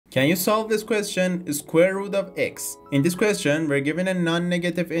Can you solve this question? Square root of x. In this question, we're given a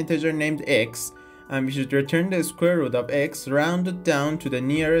non-negative integer named x, and we should return the square root of x rounded down to the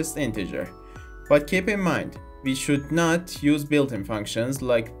nearest integer. But keep in mind, we should not use built-in functions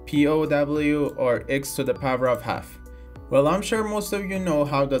like POW or x to the power of half. Well, I'm sure most of you know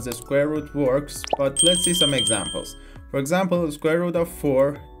how does a square root works, but let's see some examples. For example, the square root of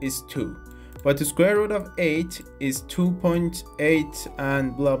 4 is 2. But the square root of 8 is 2.8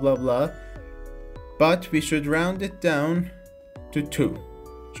 and blah blah blah. But we should round it down to 2.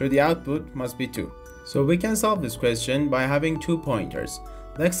 So the output must be 2. So we can solve this question by having 2 pointers.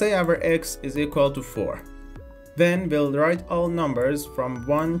 Let's say our x is equal to 4. Then we'll write all numbers from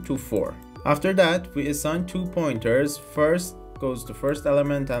 1 to 4. After that, we assign 2 pointers. First goes to first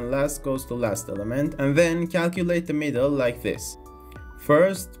element and last goes to last element. And then calculate the middle like this.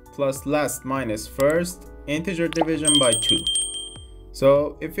 First plus last minus first, integer division by 2.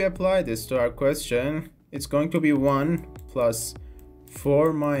 So if we apply this to our question, it's going to be 1 plus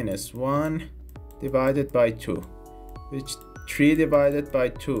 4 minus 1 divided by 2, which 3 divided by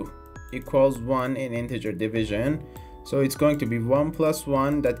 2 equals 1 in integer division. So it's going to be 1 plus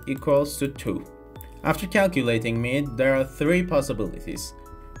 1 that equals to 2. After calculating mid, there are 3 possibilities.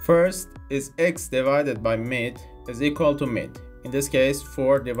 First is x divided by mid is equal to mid. In this case,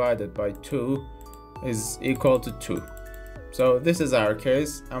 4 divided by 2 is equal to 2. So this is our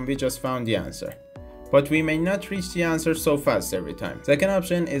case and we just found the answer. But we may not reach the answer so fast every time. Second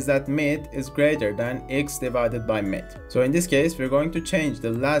option is that mid is greater than x divided by mid. So in this case, we're going to change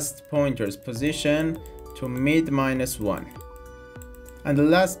the last pointer's position to mid minus 1. And the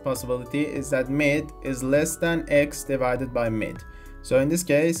last possibility is that mid is less than x divided by mid. So in this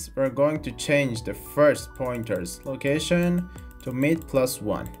case, we're going to change the first pointer's location to mid plus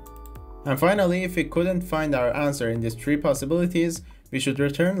 1. And finally, if we couldn't find our answer in these 3 possibilities, we should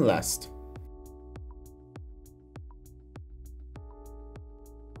return last.